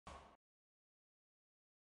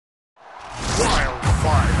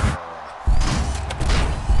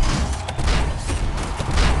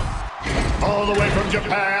All the way from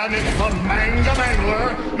Japan, it's the Manga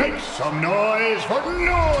Mangler. Make some noise for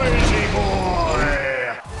Noisy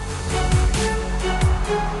Boy.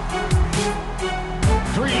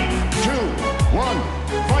 3, 2, 1,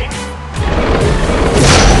 fight!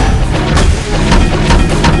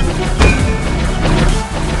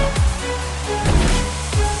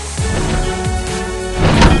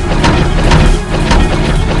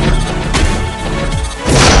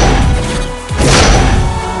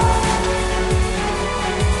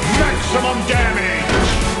 Maximum damage!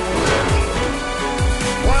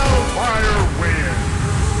 Wildfire wins!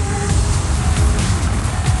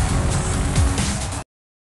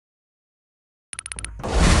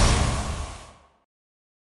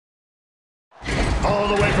 All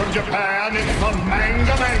the way from Japan, it's the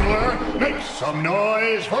Manga Mangler. Make some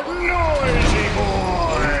noise for Noisy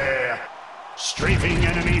Boy! Strafing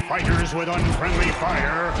enemy fighters with unfriendly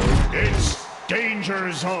fire, it's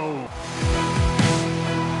Danger Zone!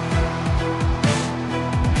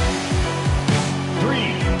 3,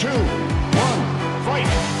 2, 1, fight!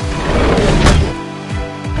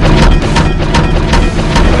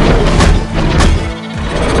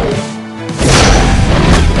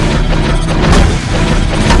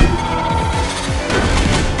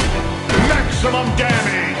 Maximum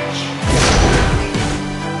damage!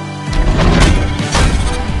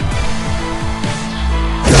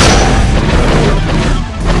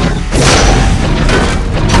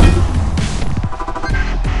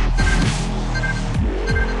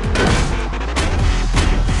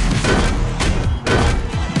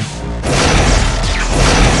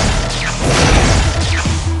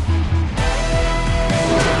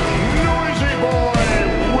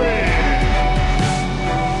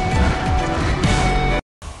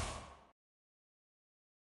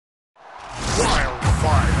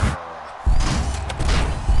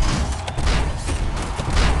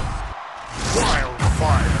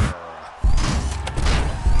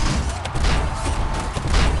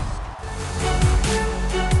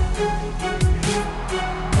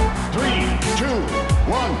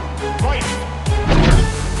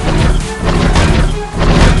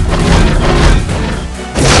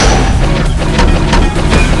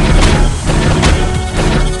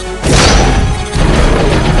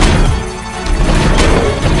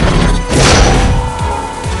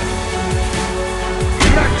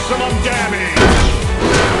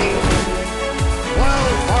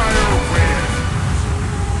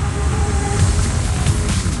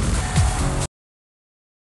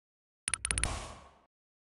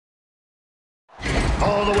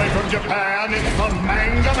 All the way from Japan, it's the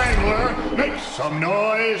Manga Mangler. Make some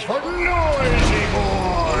noise for Noisy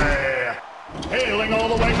Boy. Hailing all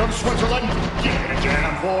the way from Switzerland, give it a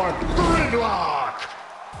jam for Gridlock.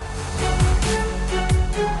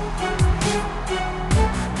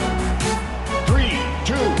 3,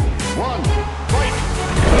 2, 1, fight!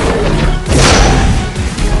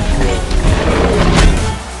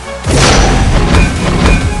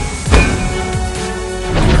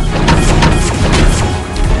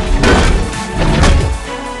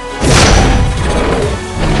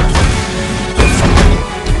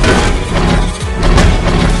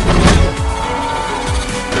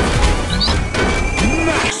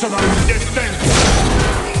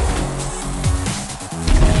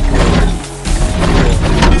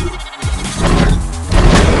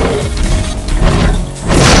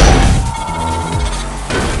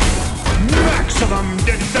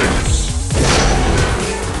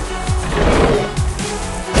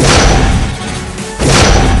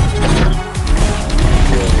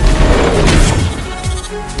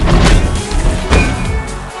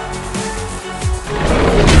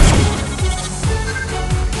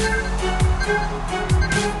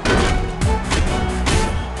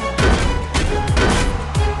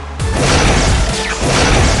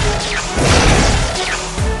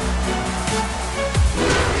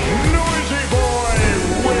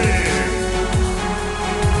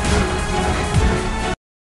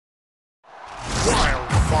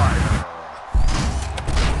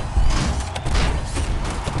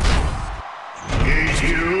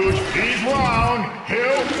 Huge, he's round,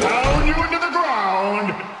 he'll pound you into the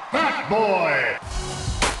ground. Fat boy.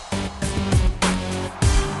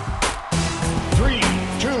 3,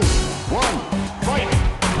 2, 1, fight.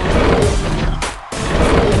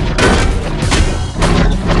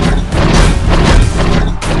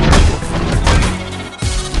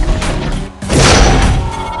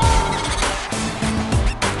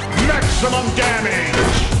 Maximum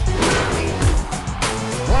damage.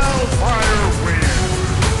 Wildfire wins.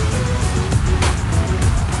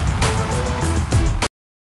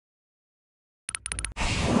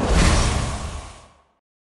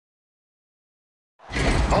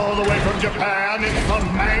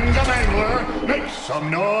 some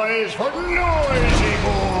noise for Noisy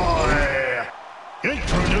Boy!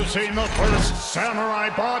 Introducing the first samurai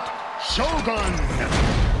bot, Shogun!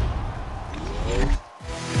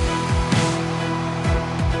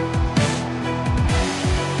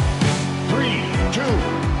 3, 2,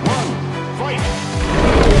 1, fight!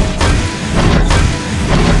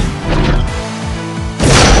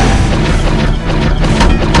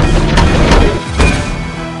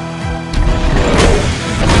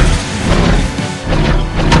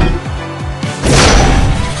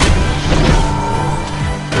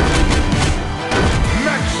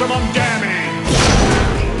 Maximum damage!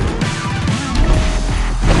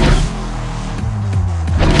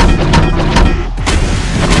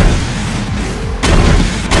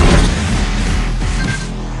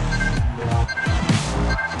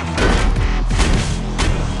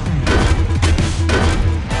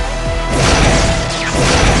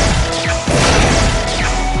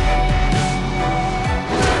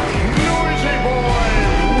 Noisy Boy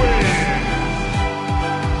wins!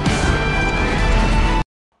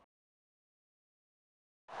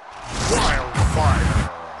 WILDFIRE!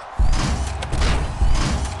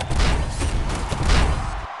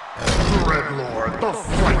 DREADLORD, the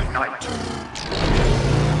Fright Knight!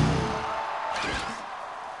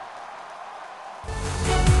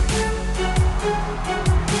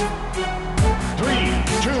 Three,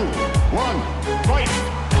 two, one, fight!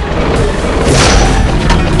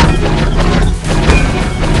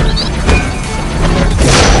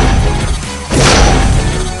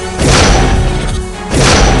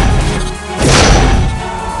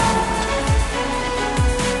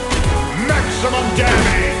 Maximum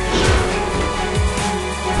damage!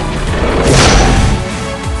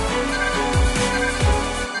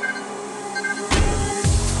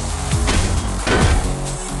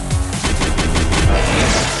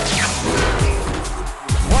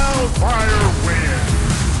 WILDFIRE wins!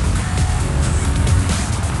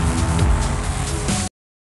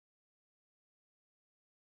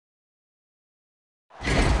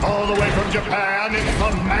 All the way from Japan, it's the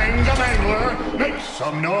Manga Mangler. Make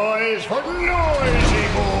some noise for Noisy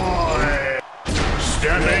Boy!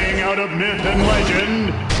 Stepping out of myth and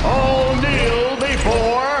legend, all kneel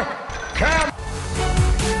before Cam.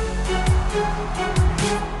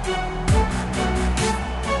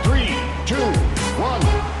 3, 2, 1,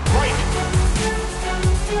 fight!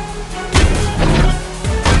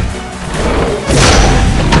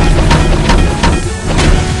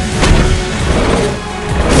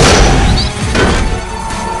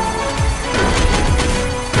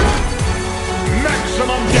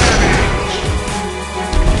 Maximum damage!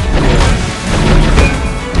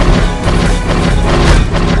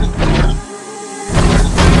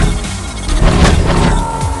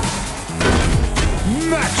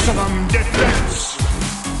 Maximum defense!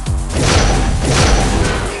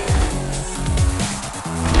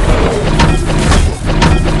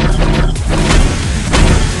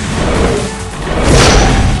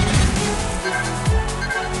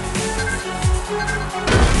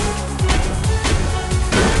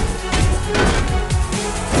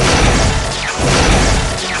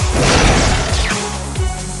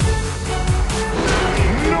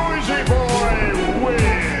 Noisy Boy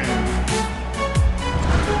wins!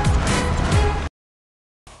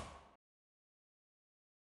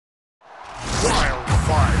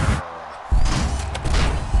 WILDFIRE!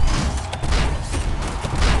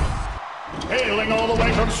 Hailing all the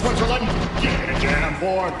way from Switzerland, give it a jam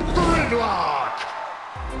for DREADLORD!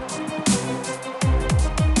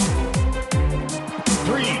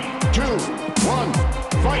 3, 2, 1,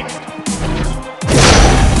 fight!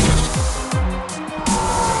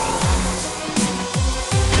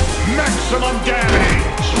 Maximum damage!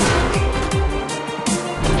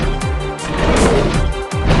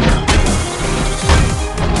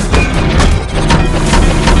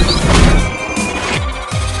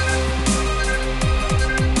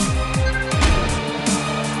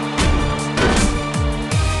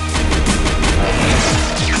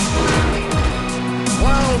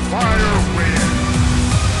 WILDFIRE wins!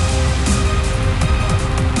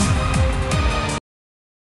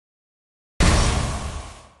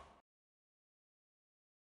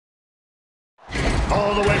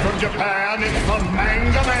 All the way from Japan, it's the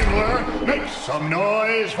Manga Mangler. Make some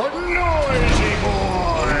noise for Noisy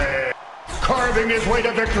Boy! Carving his way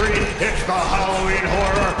to victory, it's the Halloween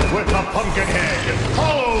horror with the pumpkin head,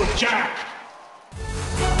 Hollowjack!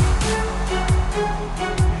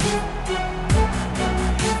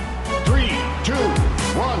 3, 2,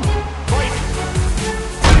 1, fight!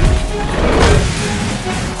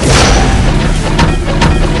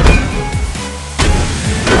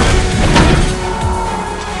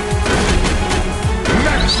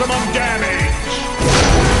 damage.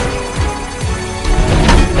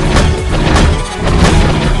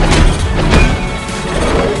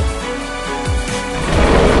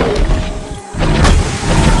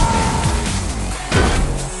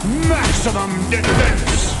 Maximum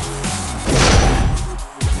defense.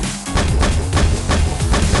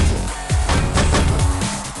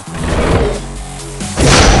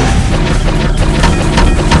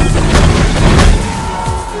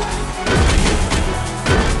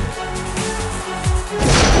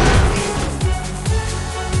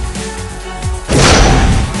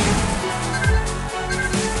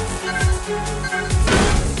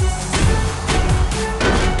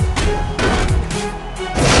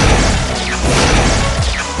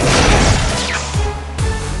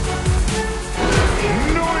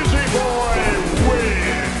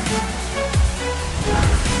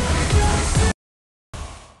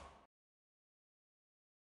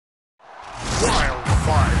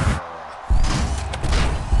 WILDFIRE.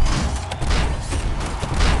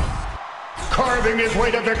 Carving his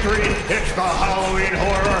way to victory, it's the Halloween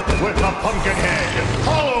horror with the pumpkin head,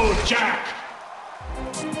 Hollowjack.